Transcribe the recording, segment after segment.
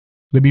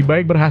Lebih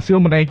baik berhasil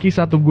menaiki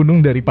satu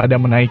gunung daripada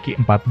menaiki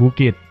 4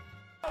 bukit.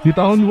 Di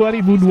tahun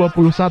 2021,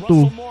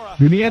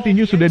 dunia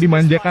tinju sudah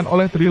dimanjakan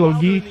oleh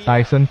trilogi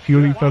Tyson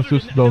Fury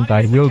vs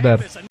Deontay Wilder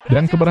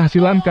dan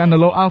keberhasilan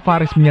Canelo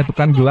Alvarez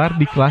menyatukan gelar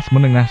di kelas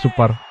menengah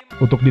super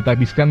untuk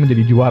ditahbiskan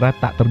menjadi juara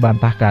tak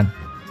terbantahkan.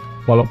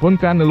 Walaupun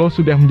Canelo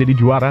sudah menjadi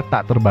juara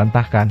tak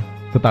terbantahkan,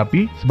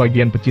 tetapi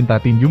sebagian pecinta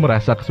tinju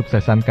merasa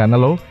kesuksesan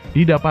Canelo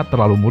didapat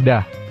terlalu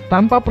mudah.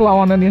 Tanpa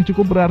perlawanan yang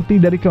cukup berarti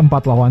dari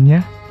keempat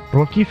lawannya,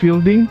 Rocky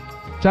Fielding,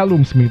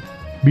 Callum Smith,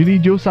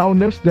 Joe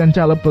Saunders, dan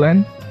Callum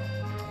Smith,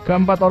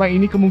 keempat orang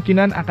ini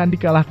kemungkinan akan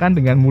dikalahkan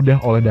dengan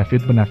mudah oleh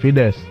David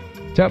Benavidez,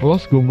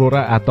 charlo,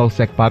 atau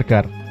Zack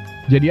Parker.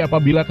 Jadi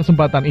apabila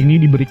kesempatan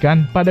ini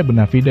diberikan pada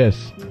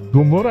Benavidez,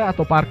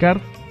 atau Parker,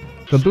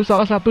 tentu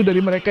salah satu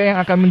dari mereka yang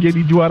akan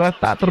menjadi juara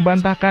tak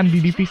terbantahkan di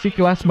divisi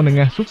kelas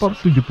menengah super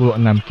 76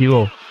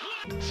 kilo.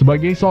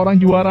 Sebagai seorang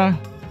juara,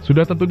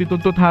 sudah tentu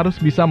dituntut harus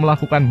bisa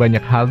melakukan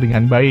banyak hal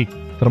dengan baik,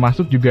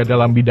 termasuk juga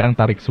dalam bidang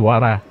tarik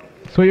suara.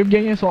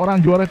 Seyogyanya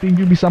seorang juara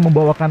tinju bisa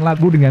membawakan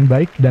lagu dengan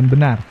baik dan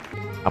benar.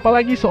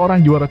 Apalagi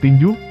seorang juara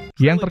tinju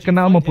yang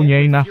terkenal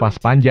mempunyai nafas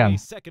panjang.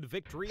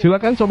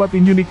 Silakan sobat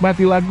tinju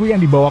nikmati lagu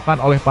yang dibawakan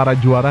oleh para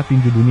juara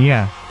tinju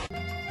dunia.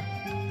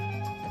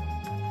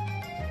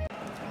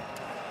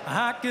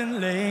 I can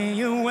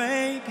lay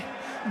awake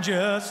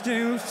just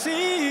to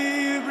see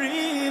you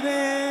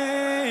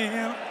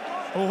breathing.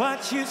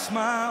 Watch you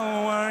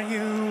smile while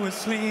you were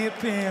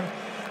sleeping.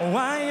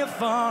 While you're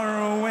far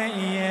away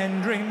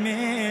and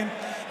dreaming,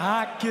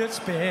 I could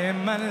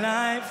spend my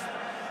life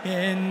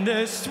in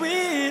the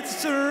sweet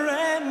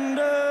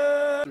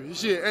surrender.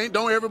 Shit,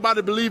 don't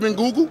everybody believe in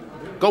Google?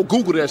 Go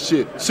Google that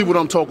shit. See what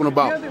I'm talking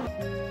about.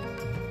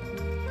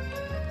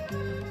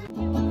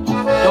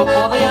 Yo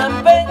podría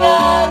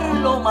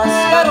empeñar lo más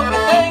caro que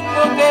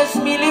tengo, que es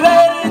mi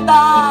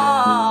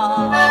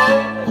libertad.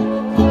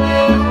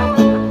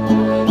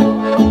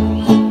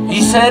 Y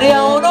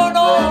sería un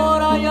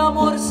honor, ay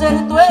amor,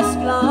 ser tu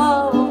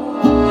esclavo.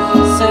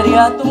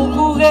 Sería tu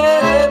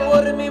juguete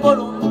por mi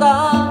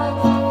voluntad.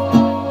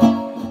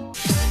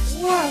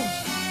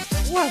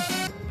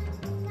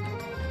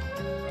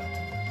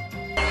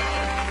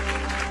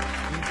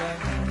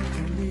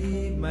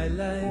 My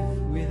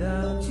life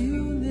without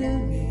you near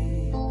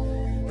me,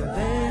 the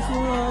days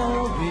will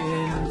all be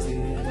empty.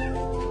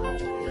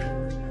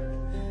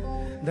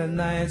 The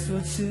nights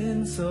would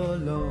seem so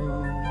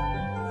long.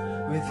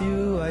 With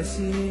you I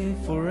see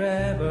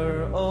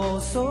forever oh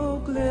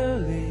so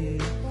clearly.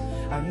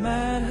 I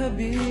might have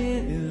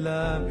been in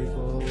love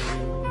before.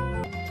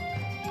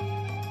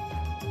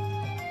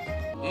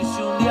 Y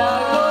si un día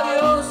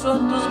glorioso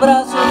en tus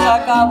brazos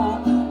acabo,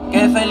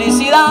 qué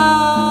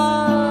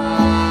felicidad.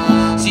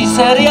 Si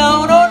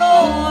sería un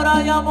honor,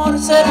 ay amor,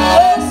 ser tu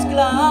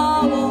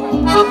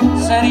esclavo.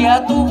 Sería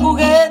tu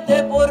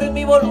juguete por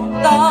mi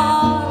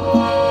voluntad.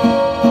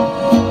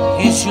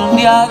 Y si un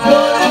día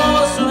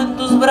glorioso en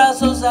tus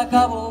brazos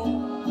acabó.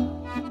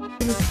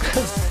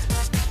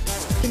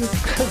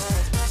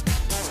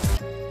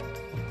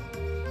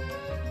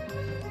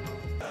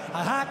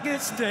 I could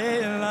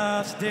stay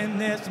lost in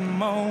this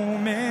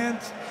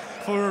moment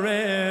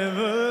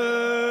forever.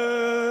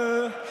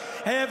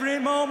 Every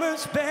moment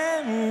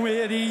spent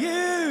with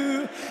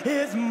you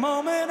is a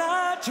moment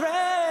I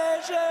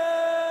treasure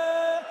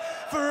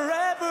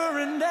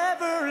forever and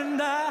ever, and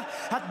I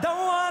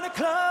don't want to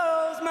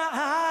close my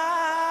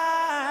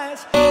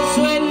eyes.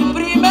 Soy el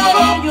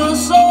primero, yo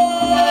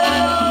soy.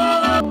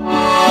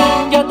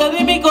 Ya te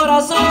di mi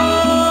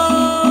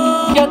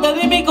corazón. Ya te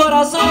di mi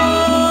corazón.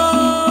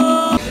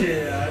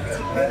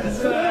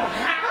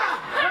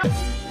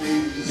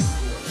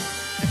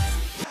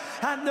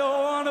 I don't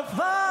want to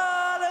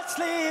fall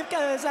asleep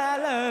 'cause I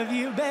love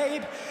you,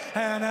 babe,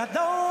 and I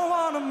don't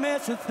want to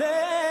miss a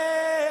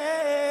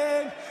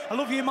thing. I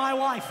love you, my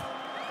wife.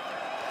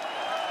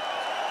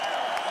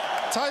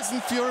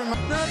 Tyson Fury.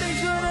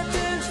 Nothing's gonna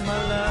change my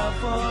love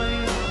for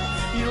you.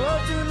 You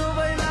ought to know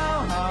by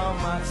now how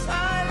much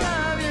I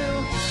love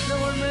you. No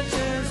one may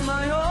change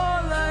my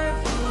whole life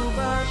through,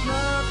 but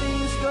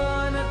nothing's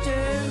gonna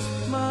change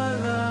my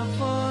love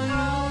for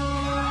you.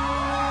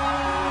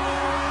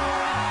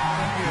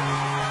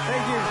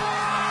 Thank you.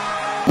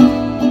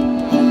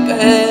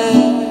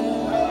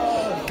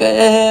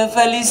 Qué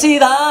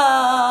felicidad.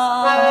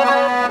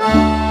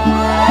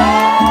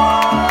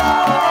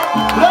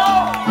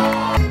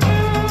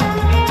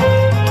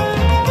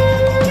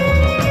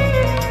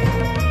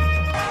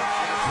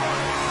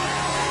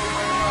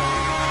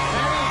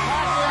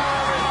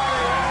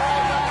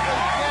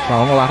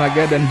 Salam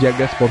olahraga dan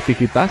jaga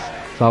sportivitas.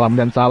 Salam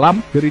dan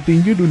salam dari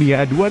Tinju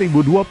Dunia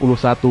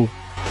 2021.